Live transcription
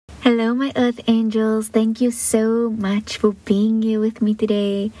Hello, my Earth Angels. Thank you so much for being here with me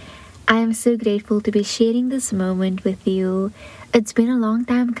today. I am so grateful to be sharing this moment with you. It's been a long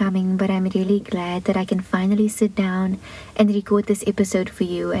time coming, but I'm really glad that I can finally sit down and record this episode for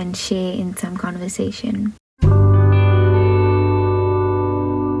you and share in some conversation.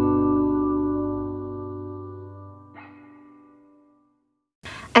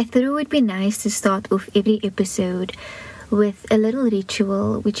 I thought it would be nice to start off every episode with a little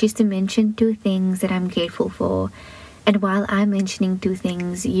ritual, which is to mention two things that I'm grateful for. And while I'm mentioning two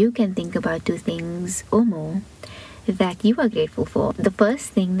things, you can think about two things or more that you are grateful for. The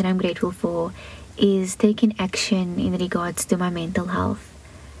first thing that I'm grateful for is taking action in regards to my mental health.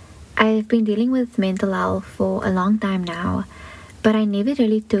 I've been dealing with mental health for a long time now, but I never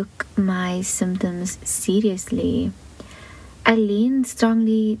really took my symptoms seriously. I lean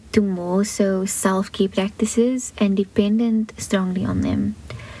strongly to more so self-care practices and dependent strongly on them,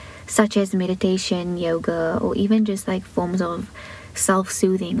 such as meditation, yoga, or even just like forms of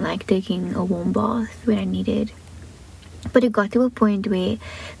self-soothing, like taking a warm bath when I needed. But it got to a point where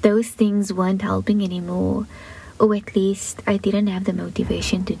those things weren't helping anymore, or at least I didn't have the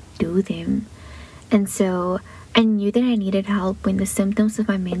motivation to do them. And so I knew that I needed help when the symptoms of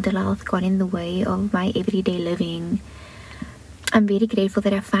my mental health got in the way of my everyday living. I'm very grateful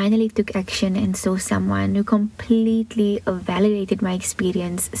that I finally took action and saw someone who completely validated my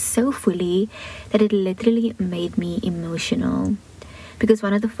experience so fully that it literally made me emotional. Because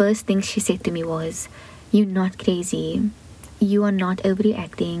one of the first things she said to me was, "You're not crazy. You are not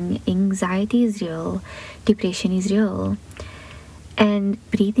overreacting. Anxiety is real. Depression is real. And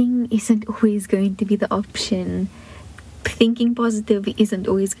breathing isn't always going to be the option. Thinking positive isn't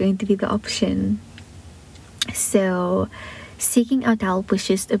always going to be the option." So seeking out help was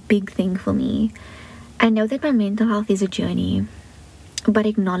just a big thing for me. I know that my mental health is a journey, but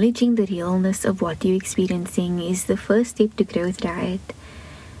acknowledging the realness of what you're experiencing is the first step to growth, right?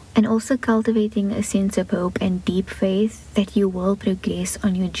 And also cultivating a sense of hope and deep faith that you will progress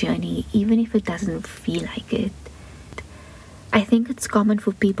on your journey, even if it doesn't feel like it. I think it's common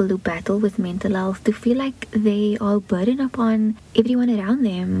for people who battle with mental health to feel like they are a burden upon everyone around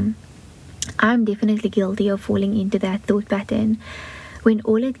them. I'm definitely guilty of falling into that thought pattern when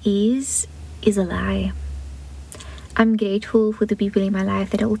all it is a lie. I'm grateful for the people in my life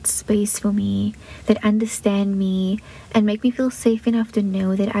that hold space for me, that understand me, and make me feel safe enough to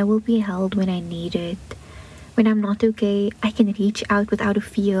know that I will be held when I need it. When I'm not okay, I can reach out without a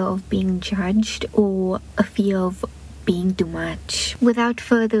fear of being judged or a fear of being too much. Without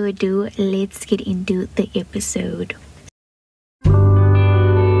further ado, let's get into the episode.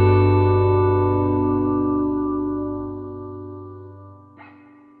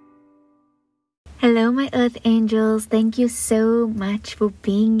 Hello, my Earth Angels. Thank you so much for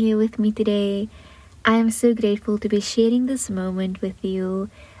being here with me today. I am so grateful to be sharing this moment with you.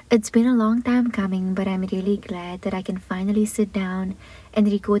 It's been a long time coming, but I'm really glad that I can finally sit down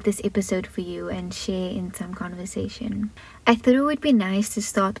and record this episode for you and share in some conversation. I thought it would be nice to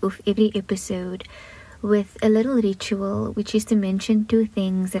start off every episode with a little ritual, which is to mention two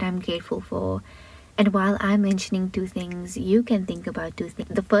things that I'm grateful for. And while I'm mentioning two things, you can think about two things.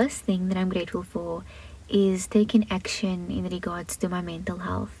 The first thing that I'm grateful for is taking action in regards to my mental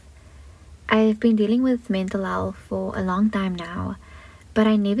health. I've been dealing with mental health for a long time now, but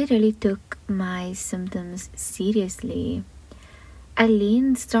I never really took my symptoms seriously. I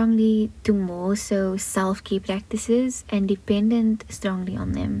lean strongly to more so self-care practices and dependent strongly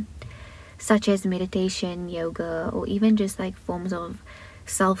on them, such as meditation, yoga, or even just like forms of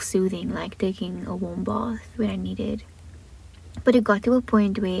self-soothing, like taking a warm bath when I needed. But it got to a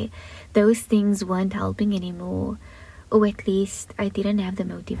point where those things weren't helping anymore, or at least I didn't have the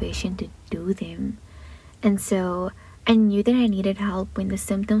motivation to do them. And so I knew that I needed help when the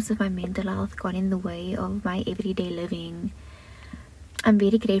symptoms of my mental health got in the way of my everyday living. I'm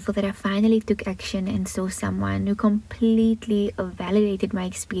very grateful that I finally took action and saw someone who completely validated my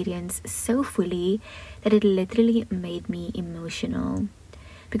experience so fully that it literally made me emotional.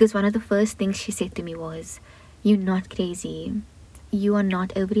 Because one of the first things she said to me was, "You're not crazy. You are not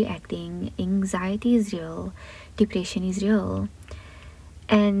overreacting. Anxiety is real. Depression is real.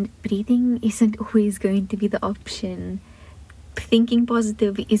 And breathing isn't always going to be the option. Thinking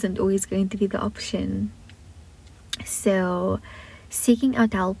positive isn't always going to be the option." So seeking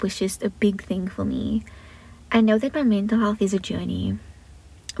out help was just a big thing for me. I know that my mental health is a journey,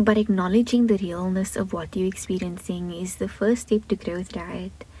 but acknowledging the realness of what you're experiencing is the first step to growth,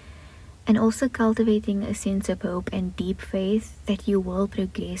 right? And also cultivating a sense of hope and deep faith that you will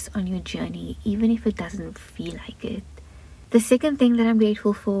progress on your journey, even if it doesn't feel like it. The second thing that I'm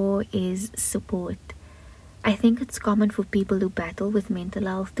grateful for is support. I think it's common for people who battle with mental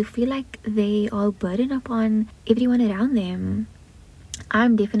health to feel like they are a burden upon everyone around them.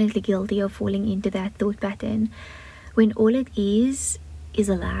 I'm definitely guilty of falling into that thought pattern when all it is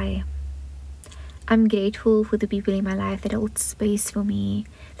a lie. I'm grateful for the people in my life that hold space for me,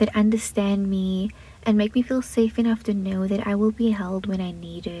 that understand me, and make me feel safe enough to know that I will be held when I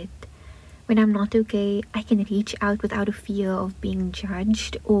need it. When I'm not okay, I can reach out without a fear of being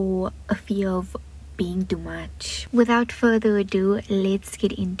judged or a fear of being too much. Without further ado, let's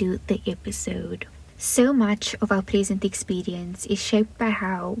get into the episode. So much of our present experience is shaped by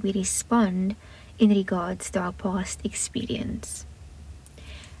how we respond in regards to our past experience.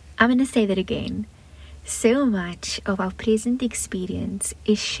 I'm going to say that again. So much of our present experience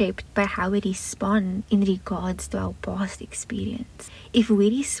is shaped by how we respond in regards to our past experience. If we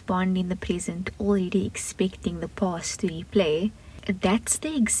respond in the present already expecting the past to replay, that's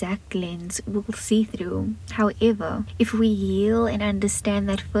the exact lens we'll see through. However, if we heal and understand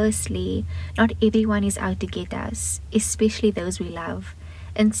that firstly, not everyone is out to get us, especially those we love,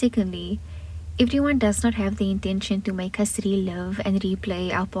 and secondly, everyone does not have the intention to make us relive and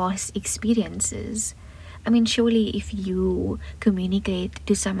replay our past experiences. I mean, surely if you communicate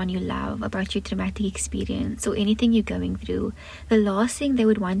to someone you love about your traumatic experience or anything you're going through, the last thing they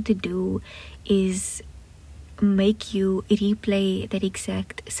would want to do is make you replay that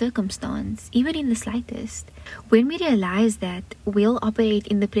exact circumstance, even in the slightest. When we realize that, we'll operate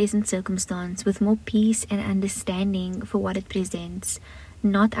in the present circumstance with more peace and understanding for what it presents,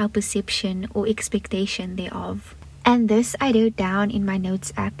 not our perception or expectation thereof. And this I wrote down in my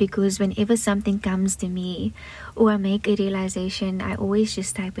notes app because whenever something comes to me or I make a realization, I always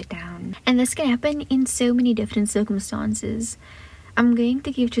just type it down. And this can happen in so many different circumstances. I'm going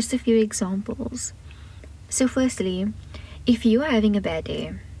to give just a few examples. So firstly, if you are having a bad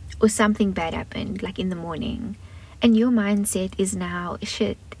day or something bad happened, like in the morning, and your mindset is now,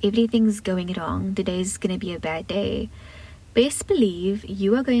 shit, everything's going wrong, today's gonna be a bad day, best believe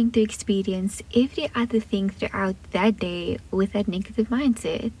you are going to experience every other thing throughout that day with that negative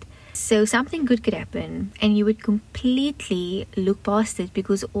mindset. So something good could happen and you would completely look past it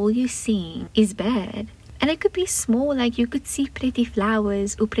because all you're seeing is bad. And it could be small, like you could see pretty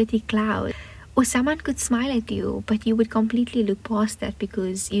flowers or pretty clouds, or someone could smile at you, but you would completely look past that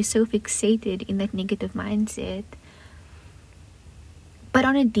because you're so fixated in that negative mindset. But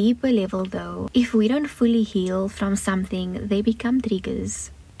on a deeper level though, if we don't fully heal from something, they become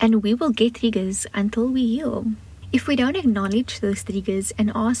triggers. And we will get triggers until we heal. If we don't acknowledge those triggers and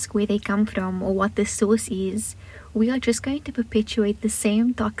ask where they come from or what the source is, we are just going to perpetuate the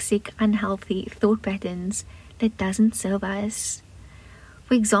same toxic, unhealthy thought patterns that doesn't serve us.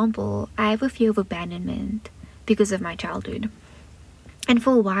 For example, I have a fear of abandonment because of my childhood. And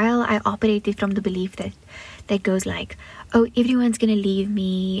for a while, I operated from the belief that goes like, oh, everyone's going to leave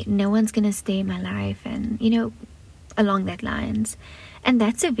me, no one's going to stay in my life, and, along that lines. And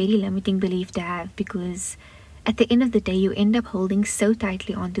that's a very limiting belief to have because at the end of the day, you end up holding so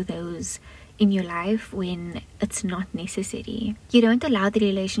tightly onto those in your life when it's not necessary. You don't allow the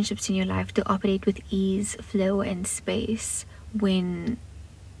relationships in your life to operate with ease, flow, and space when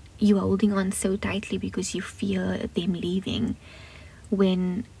you're holding on so tightly because you fear them leaving,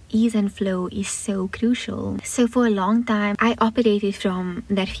 when ease and flow is so crucial. So for a long time, I operated from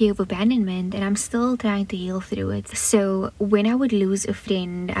that fear of abandonment and I'm still trying to heal through it. So when I would lose a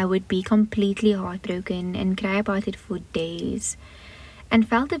friend, I would be completely heartbroken and cry about it for days and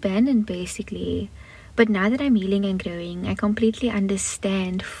felt abandoned basically. But now that I'm healing and growing, I completely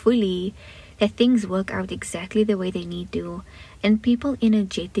understand fully that things work out exactly the way they need to, and people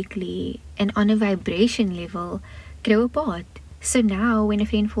energetically and on a vibration level grow apart. So now when a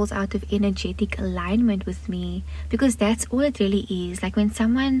friend falls out of energetic alignment with me, because that's all it really is, like when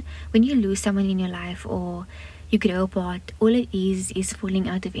you lose someone in your life or you grow apart, all it is falling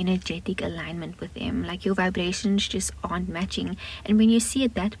out of energetic alignment with them. Like your vibrations just aren't matching. And when you see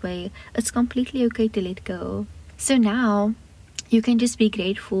it that way, it's completely okay to let go. So now you can just be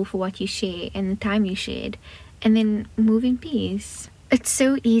grateful for what you share and the time you shared, and then move in peace. It's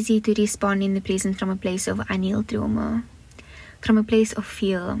so easy to respond in the present from a place of unhealed trauma, from a place of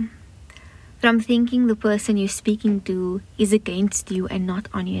fear, from thinking the person you're speaking to is against you and not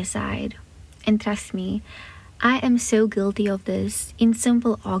on your side. And trust me, I am so guilty of this in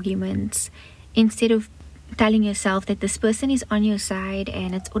simple arguments. Instead of telling yourself that this person is on your side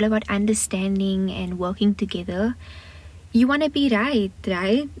and it's all about understanding and working together, you want to be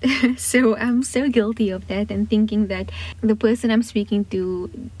right? So I'm so guilty of that and thinking that the person I'm speaking to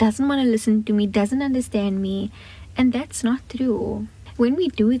doesn't want to listen to me, doesn't understand me, And that's not true. When we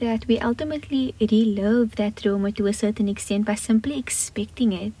do that, we ultimately relive that trauma to a certain extent by simply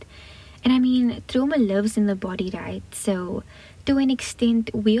expecting it. And I mean, trauma lives in the body, right? So, to an extent,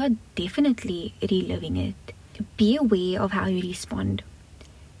 we are definitely reliving it. Be aware of how you respond.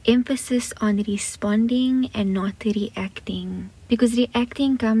 Emphasis on responding and not reacting. Because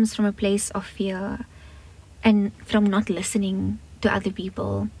reacting comes from a place of fear and from not listening to other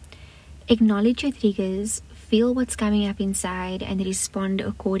people. Acknowledge your triggers, feel what's coming up inside, and respond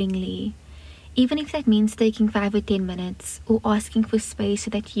accordingly. Even if that means taking 5 or 10 minutes or asking for space so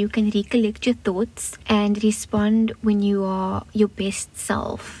that you can recollect your thoughts and respond when you are your best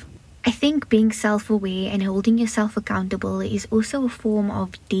self. I think being self-aware and holding yourself accountable is also a form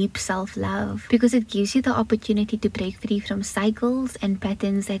of deep self-love because it gives you the opportunity to break free from cycles and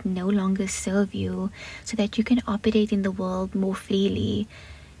patterns that no longer serve you so that you can operate in the world more freely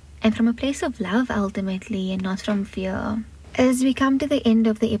and from a place of love ultimately and not from fear. As we come to the end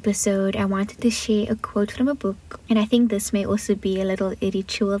of the episode, I wanted to share a quote from a book, and I think this may also be a little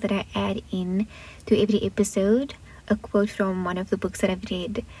ritual that I add in to every episode, a quote from one of the books that I've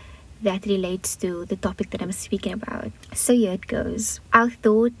read that relates to the topic that I'm speaking about. So here it goes. Our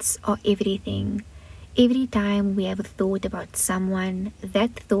thoughts are everything. Every time we have a thought about someone,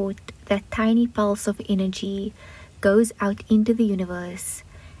 that thought, that tiny pulse of energy, goes out into the universe,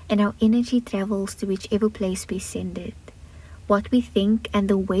 and our energy travels to whichever place we send it. What we think and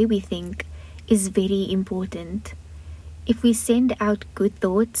the way we think is very important. If we send out good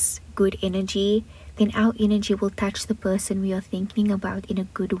thoughts, good energy, then our energy will touch the person we are thinking about in a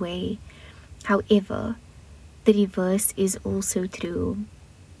good way. However, the reverse is also true.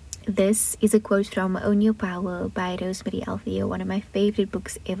 This is a quote from Own Your Power by Rosemary Althea, one of my favorite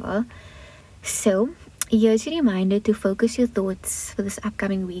books ever. So, here's a reminder to focus your thoughts for this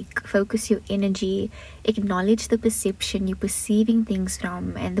upcoming week. Focus your energy, acknowledge the perception you're perceiving things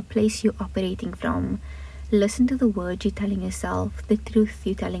from and the place you're operating from. Listen to the words you're telling yourself, the truth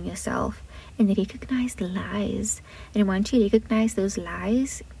you're telling yourself, and recognize the lies. And once you recognize those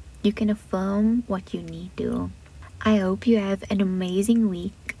lies, you can affirm what you need to. I hope you have an amazing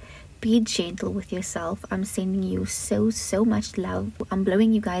week. Be gentle with yourself. I'm sending you so much love. I'm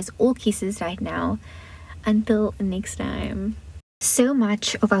blowing you guys all kisses right now. Until next time. So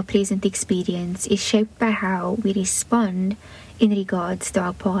much of our present experience is shaped by how we respond in regards to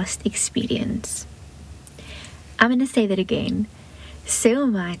our past experience. I'm going to say that again. So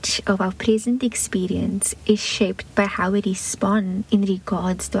much of our present experience is shaped by how we respond in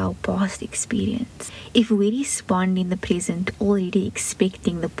regards to our past experience. If we respond in the present already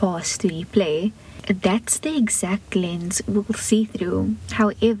expecting the past to replay, that's the exact lens we'll see through.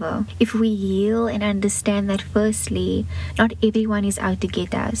 However, if we heal and understand that firstly, not everyone is out to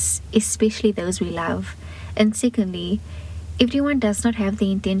get us, especially those we love, and secondly, everyone does not have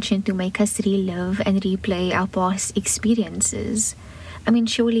the intention to make us relive and replay our past experiences. I mean,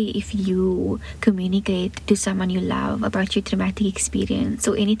 surely if you communicate to someone you love about your traumatic experience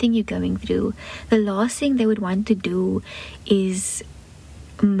or anything you're going through, the last thing they would want to do is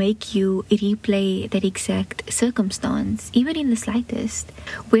make you replay that exact circumstance, even in the slightest.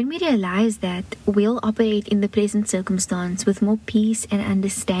 When we realize that, we'll operate in the present circumstance with more peace and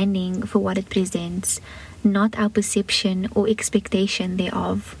understanding for what it presents, not our perception or expectation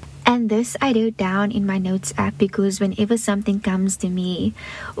thereof. And this I wrote down in my notes app because whenever something comes to me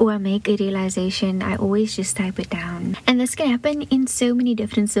or I make a realization, I always just type it down. And this can happen in so many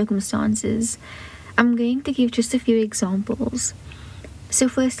different circumstances. I'm going to give just a few examples. So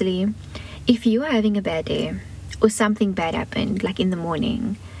firstly, if you are having a bad day or something bad happened, like in the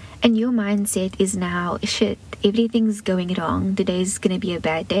morning, and your mindset is now, shit, everything's going wrong, today's gonna be a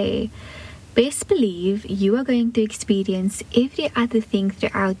bad day, best believe you are going to experience every other thing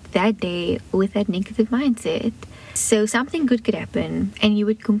throughout that day with that negative mindset. So something good could happen and you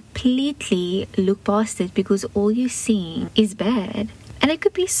would completely look past it because all you're seeing is bad. And it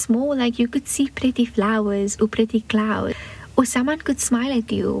could be small, like you could see pretty flowers or pretty clouds, or someone could smile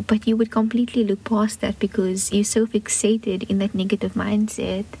at you, but you would completely look past that because you're so fixated in that negative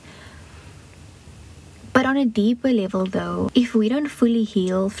mindset. But on a deeper level though, if we don't fully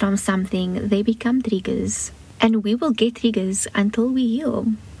heal from something, they become triggers. And we will get triggers until we heal.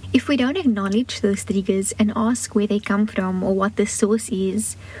 If we don't acknowledge those triggers and ask where they come from or what the source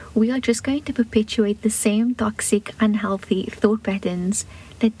is, we are just going to perpetuate the same toxic, unhealthy thought patterns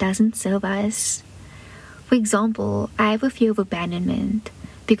that doesn't serve us. For example, I have a fear of abandonment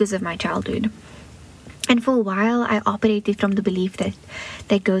because of my childhood. And for a while, I operated from the belief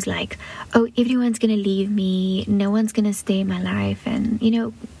that goes like, oh, everyone's going to leave me, no one's going to stay in my life, and,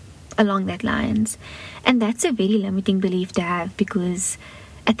 along that lines. And that's a very limiting belief to have, because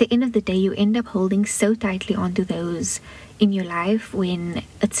at the end of the day, you end up holding so tightly onto those in your life when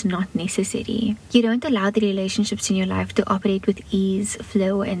it's not necessary. You don't allow the relationships in your life to operate with ease,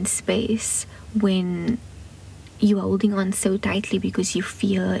 flow, and space when you're holding on so tightly because you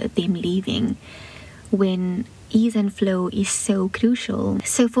fear them leaving, when ease and flow is so crucial.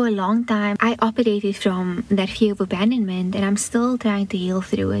 So for a long time, I operated from that fear of abandonment, and I'm still trying to heal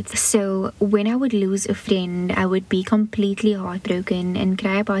through it. So when I would lose a friend, I would be completely heartbroken and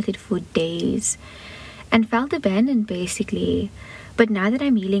cry about it for days and felt abandoned basically. But now that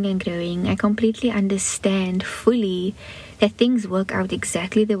I'm healing and growing, I completely understand fully that things work out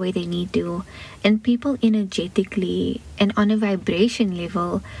exactly the way they need to, and people energetically and on a vibration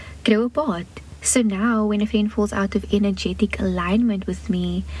level grow apart. So now when a friend falls out of energetic alignment with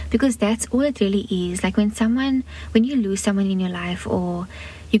me, because that's all it really is, like when you lose someone in your life or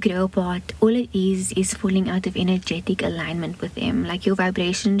you grow apart, all it is falling out of energetic alignment with them. Like your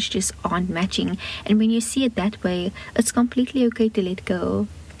vibrations just aren't matching. And when you see it that way, it's completely okay to let go.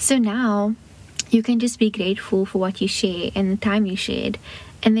 So now you can just be grateful for what you share and the time you shared,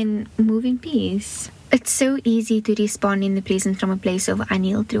 and then move in peace. It's so easy to respond in the present from a place of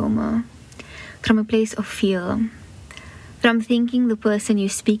unhealed trauma, from a place of fear, from thinking the person you're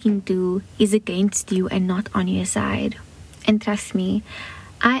speaking to is against you and not on your side. And trust me,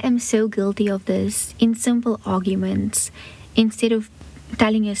 I am so guilty of this in simple arguments. Instead of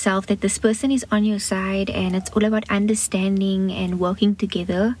telling yourself that this person is on your side and it's all about understanding and working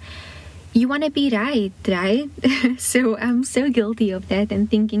together, you want to be right? So I'm so guilty of that, and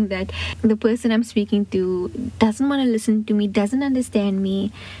thinking that the person I'm speaking to doesn't want to listen to me, doesn't understand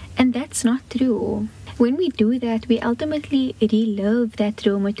me, and that's not true. When we do that, we ultimately relive that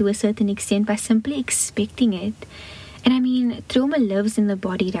trauma to a certain extent by simply expecting it. And I mean, trauma lives in the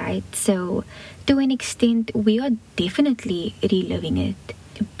body, right? So to an extent, we are definitely reliving it.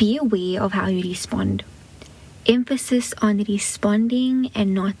 Be aware of how you respond. Emphasis on responding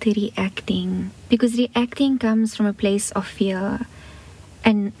and not reacting, because reacting comes from a place of fear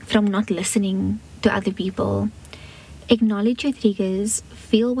and from not listening to other people. Acknowledge your triggers,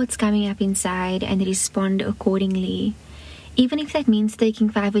 feel what's coming up inside, and respond accordingly. Even if that means taking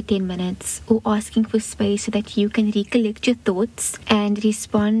 5 or 10 minutes or asking for space so that you can recollect your thoughts and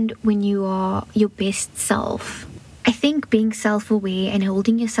respond when you are your best self. I think being self-aware and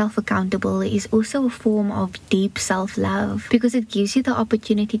holding yourself accountable is also a form of deep self-love, because it gives you the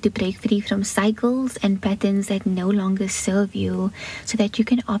opportunity to break free from cycles and patterns that no longer serve you, so that you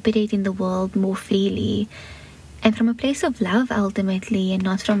can operate in the world more freely and from a place of love ultimately, and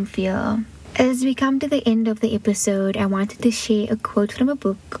not from fear. As we come to the end of the episode, I wanted to share a quote from a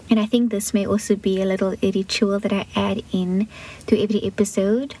book, and I think this may also be a little ritual that I add in to every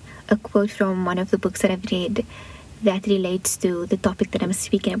episode, a quote from one of the books that I've read that relates to the topic that I'm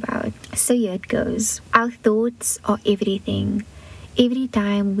speaking about. So here it goes. Our thoughts are everything. Every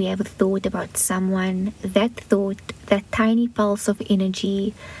time we have a thought about someone, that thought, that tiny pulse of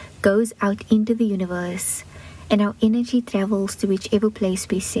energy, goes out into the universe, and our energy travels to whichever place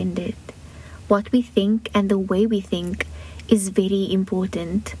we send it. What we think and the way we think is very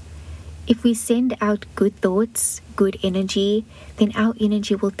important. If we send out good thoughts, good energy, then our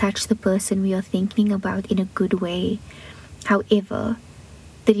energy will touch the person we are thinking about in a good way. However,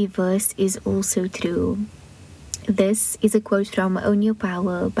 the reverse is also true. This is a quote from Own Your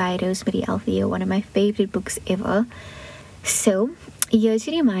Power by Rosemary Althea, one of my favorite books ever. So, here's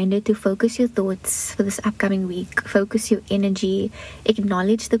a reminder to focus your thoughts for this upcoming week. Focus your energy.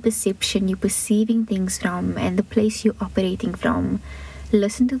 Acknowledge the perception you're perceiving things from and the place you're operating from.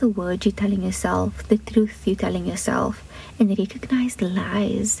 Listen to the words you're telling yourself, the truth you're telling yourself, and recognize the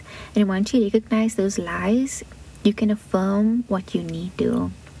lies. And once you recognize those lies, you can affirm what you need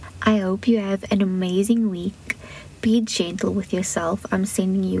to. I hope you have an amazing week. Be gentle with yourself. I'm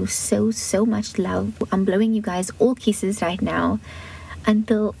sending you so much love. I'm blowing you guys all kisses right now.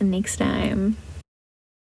 Until next time.